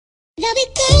There'll be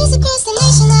girls across the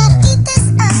nation that'll eat this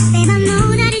up, and I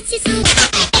know that it's just so.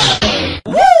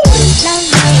 Woo! Love,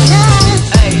 love, love.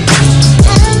 Hey.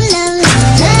 Love, love, love, love.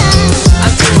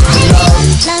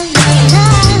 Love,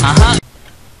 love, love.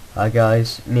 Hi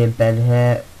guys, me and Ben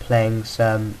here playing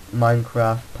some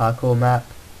Minecraft parkour map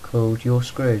called You're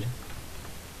Screwed.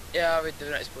 Yeah, I really do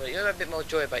not spoil it. You have a bit more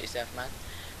joy about yourself, man.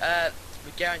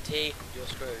 We guarantee you're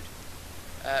screwed.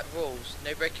 Rules: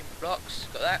 no breaking blocks,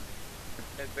 got that.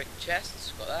 No breaking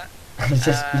chests, got that. He's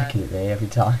just looking at me every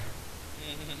time.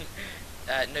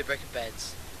 No breaking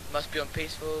beds. Must be on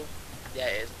peaceful. Yeah,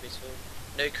 it is peaceful.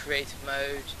 No creative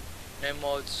mode. No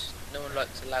mods. No one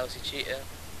likes a lousy cheater.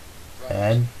 Right.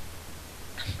 Ben.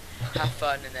 Have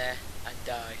fun in there and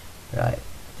die. Right,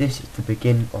 this is the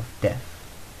beginning of death.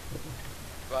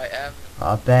 Right,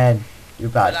 Ben, you're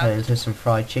about to turn into some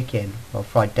fried chicken or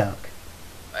fried duck.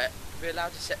 We're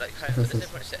allowed to set like home. There's no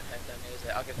point setting home down here, is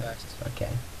there? I'll go first.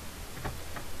 Okay.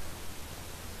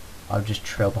 I'll just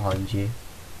trail behind you.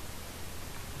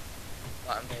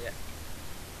 Right, I made it.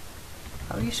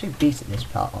 How are you so beat at this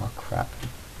part? Oh crap.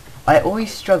 I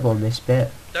always struggle on this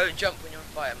bit. Don't jump when you're on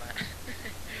fire, man.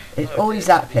 It's always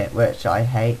that bit which I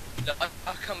hate. Look,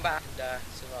 I'll come back and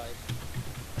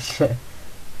survive.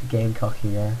 Getting cocky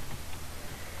there.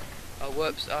 Oh,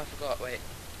 whoops, I forgot, wait.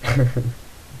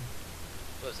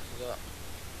 Whoops, I forgot.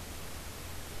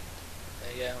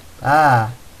 There you go.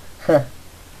 Ah! Come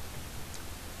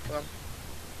on.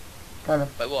 Kind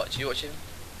of. Wait, what? You watching?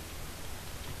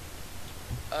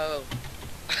 Oh.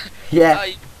 Yeah,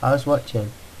 Oh, I was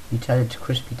watching. You turn into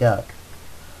crispy duck.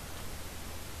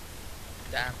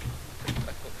 damn. I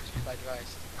got crispy fried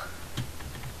rice.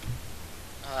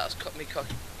 Oh, that was me cocky.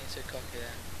 Being so cocky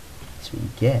there. That's what you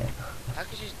get. How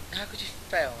could you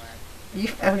fail, man? You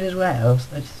failed as well.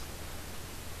 So I just...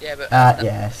 Yeah, but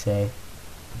yeah, see.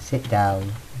 Sit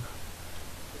down.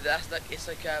 that's like it's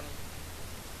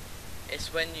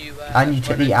when you and you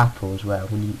took the apple as well.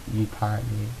 When you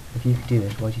apparently, if you could do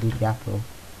this, why do you need the apple?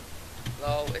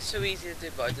 Well, it's so easy to do,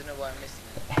 but I don't know why I'm missing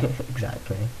it.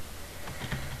 Exactly.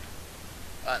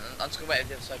 I'm just gonna wait on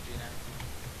the other side for you now.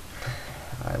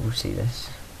 Alright, we'll see this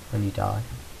when you die.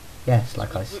 Yes,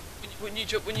 like I. When you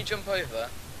jump over.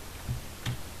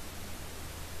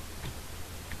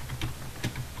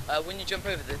 When you jump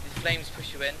over, the flames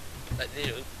push you in, like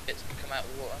it's come out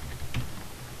of the water.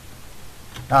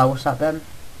 Ah, what's that, Ben?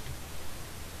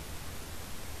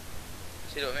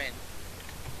 See what I mean?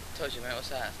 Told you, mate. What's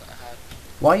that? It's not hard.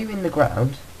 Why are you in the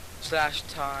ground? Slash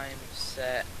time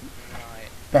set night.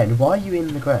 Ben, why are you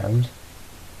in the ground?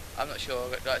 I'm not sure.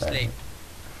 Go to sleep.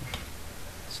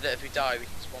 So that if we die, we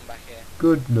can spawn back here.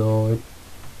 Good night.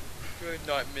 Good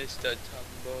night, Mr.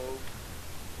 Tumble.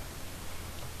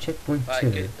 Checkpoint Right,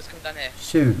 2. good. Let's come down here.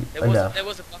 Soon enough. There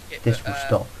was a bucket. This but, will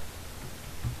stop.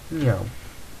 No.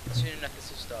 Soon enough, this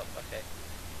will stop. Okay.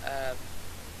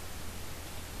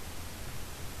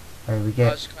 And we I'll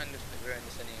get just kind of ruin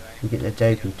this anyway. the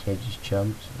Adobe kid just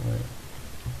jumps. Right.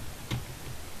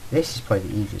 This is probably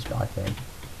the easiest bit, I think.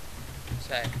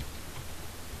 Same.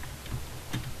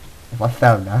 If I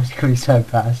fail now, it's gonna be so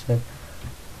embarrassing.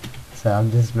 So I'm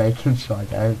just making sure I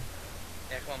don't.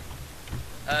 Yeah, come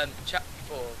on. Chapter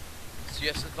 4. So you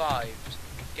have survived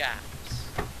gaps.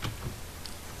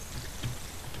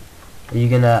 Are you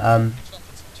gonna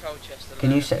Control chest alone.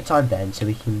 Can you set a time, Ben, so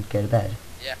we can go to bed?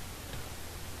 Yeah.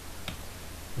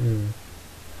 Hmm.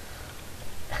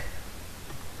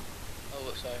 Oh,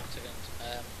 whoops, sorry, 1 second.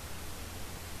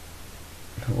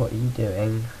 What are you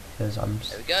doing? Because I'm.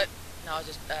 There we go. Now I'll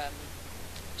just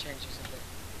changing something.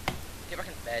 Get back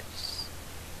in bed.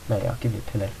 Mate, I'll give you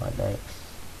a pillow fight, mate.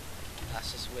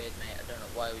 That's just weird, mate. I don't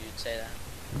know why you'd say that.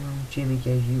 Well, Jimmy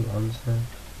gave you one, so.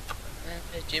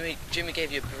 Jimmy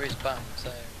gave you a bruised bum,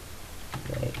 so.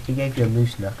 Mate, he gave you a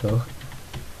moose knuckle.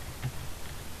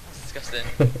 That's disgusting.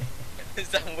 Is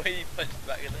that where you punched the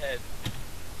back of the head?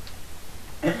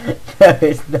 No,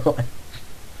 it's not.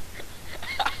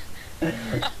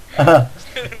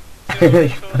 He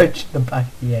punched the back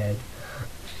of the head.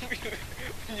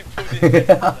 When you pulled his head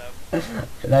up.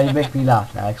 Now you make me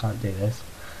laugh now, I can't do this.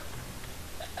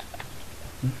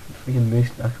 Freaking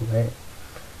moose knuckle, mate.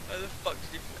 How the fuck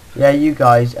did you... Yeah, you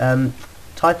guys,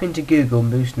 type into Google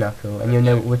moose knuckle and you'll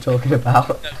know what we're talking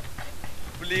about. No.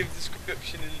 We'll leave a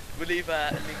description and we'll leave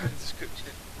a link in the description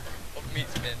of Meat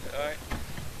Spin, alright?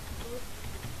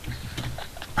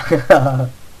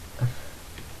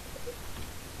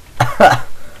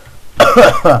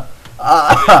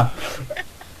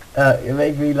 You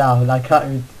make me laugh and I can't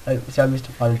even... so I missed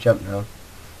a final jump now. You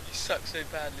suck so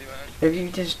badly, man. If you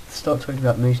just stop talking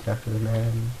about moose knuckles,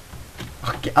 man.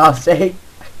 I'll say.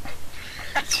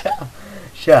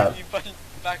 Shut You punch the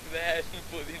back of the head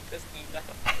and pull the intestines out.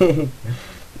 up.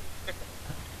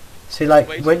 So like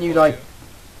Wait when you for like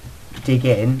dig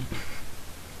in,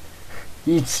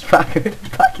 you'd smack it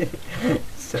back in.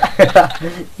 So,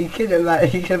 you can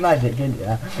imagine, couldn't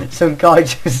you? Some guy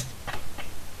just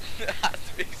There has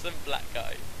to be some black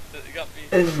guy. It can't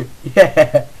be.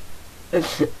 yeah.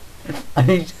 And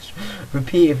he just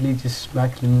repeatedly just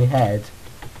smacked him in the head.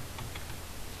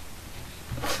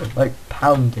 Like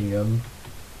pounding him.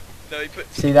 No, he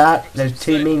put. See that? he There's puts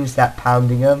two some meanings that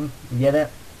pounding him. You get it?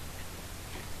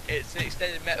 It's an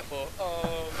extended metaphor.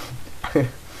 Oh.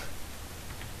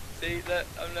 See that?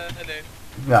 I'm learning.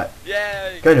 Right.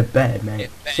 Yeah. Go to bed, mate.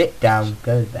 Get bed, Sit down.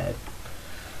 Go to bed.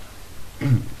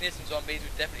 Here's some zombies. We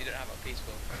definitely don't have a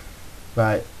peaceful.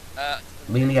 Right.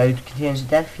 We're gonna go to continue to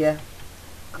death, yeah?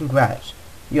 Congrats.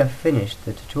 You have finished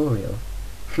the tutorial.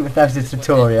 That was the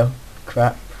tutorial.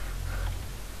 Crap.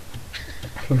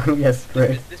 Yes,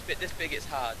 screw. This bit gets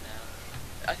hard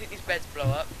now. I think these beds blow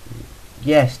up.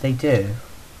 Yes, they do.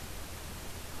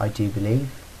 I do believe.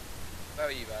 Where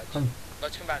are you, Raj?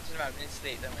 Raj, come back. We need to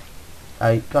sleep, don't we?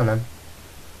 Oh, go on then.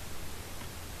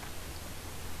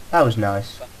 That was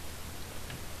nice.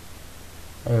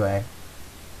 Anyway.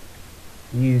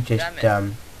 You just,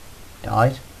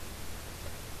 died.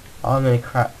 I'm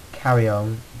gonna carry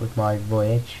on with my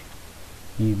voyage.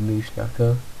 You moose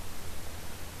knuckle.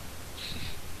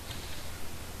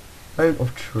 Moment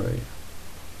of truth.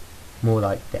 More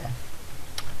like death.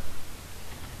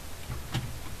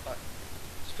 Right.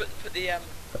 Just put the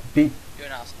Beat. You're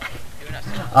an arsehole. You're an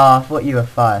arsehole. Ah, I thought you were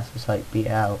fire, so it's like beat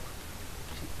it out.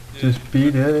 Just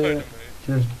beat it.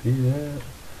 Just beat it.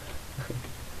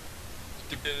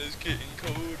 The dinner's getting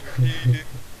colder here.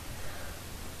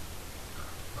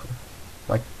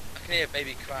 Like. I can hear a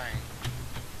baby crying.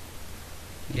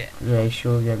 Yeah. Yeah, you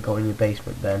sure you haven't got in your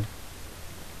basement then?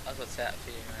 I was about to say that for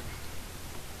you, man.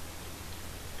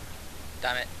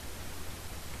 Damn it.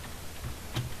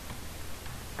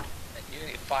 You're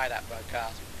gonna get fired at by a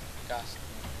gas.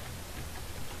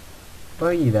 Where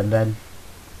are you then, Ben?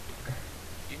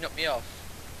 You knocked me off.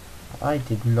 I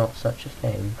did not such a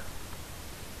thing.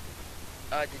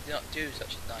 I did not do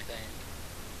such a nice thing.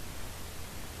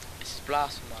 This is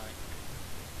blasphemy.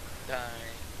 Die.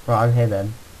 Right, I'm here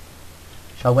then.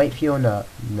 Shall I wait for you or not?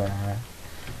 Nah.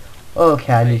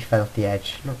 Okay, I nearly fell off the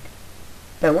edge. Look.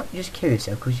 Ben, why don't you just kill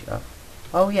yourself? Cause you,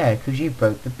 oh yeah, because you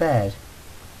broke the bed.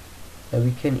 So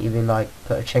we couldn't even like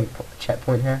put a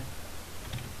checkpoint here.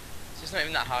 It's just not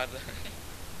even that hard.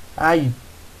 Ah, you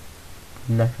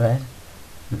knucklehead.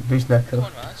 Who's knuckle?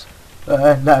 Come on,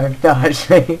 Raj. No,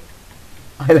 actually.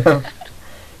 I know.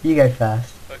 You go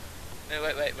first. No,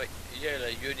 wait. YOLO,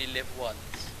 you only live once.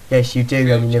 Yes, you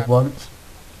do only live once.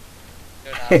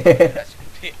 You're an asshole. You're actually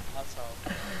a big asshole.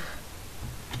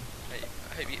 Wait,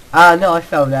 I hope you... Ah, no, I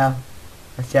fell now.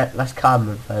 That's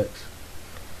common, folks.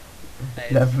 Hey,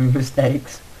 Never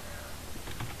mistakes.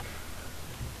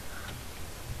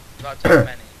 about too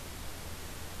many.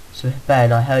 So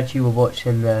Ben, I heard you were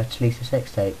watching the Talisa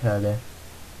sex tape earlier.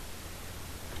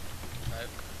 No.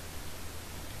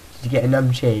 Did you get a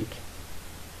numb cheek?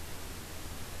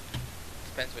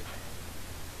 Depends which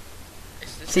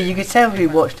one. See, you can tell we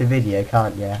watched the video,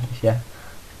 can't you? Yeah.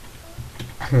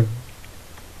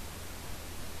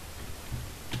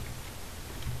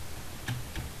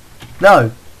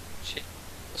 No! Shit.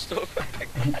 Stop.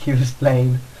 He was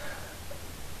playing.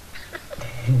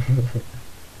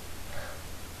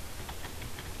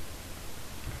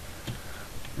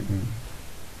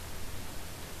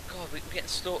 God, we're getting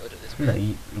slaughtered at this No,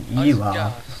 point. you are.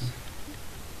 Gassed.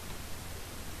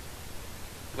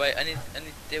 Wait, I need to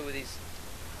deal with these.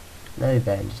 No,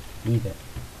 Ben, just leave it.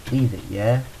 Leave it,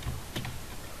 yeah?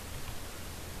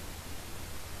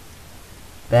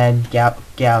 Ben, get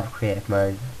out of creative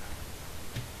mode.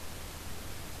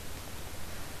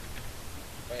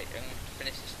 Wait, I'm gonna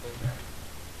finish this food.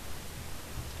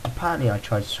 Apparently I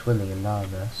tried swimming in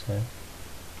lava, so...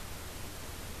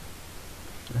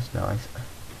 That's nice.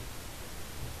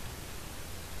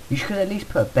 You should at least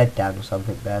put a bed down or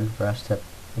something, Ben, for us to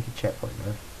make a checkpoint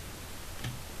with.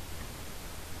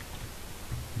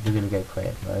 We're gonna go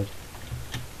creative mode.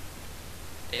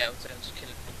 Yeah, I'm just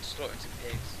slaughtering some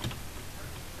pigs.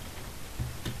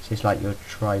 So it's like your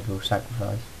tribal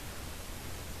sacrifice.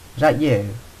 Was that you?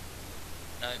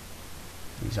 No.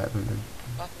 Exactly.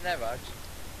 Apart from there, Raj.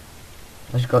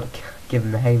 I just got to give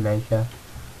him the haymaker.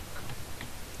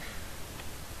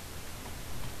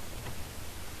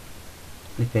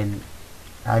 Flipping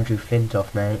Andrew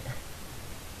Flintoff, mate.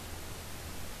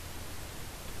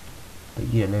 But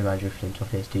you don't know who Andrew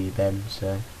Flintoff is, do you, Ben?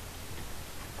 So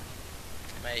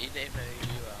Mate, you don't even know who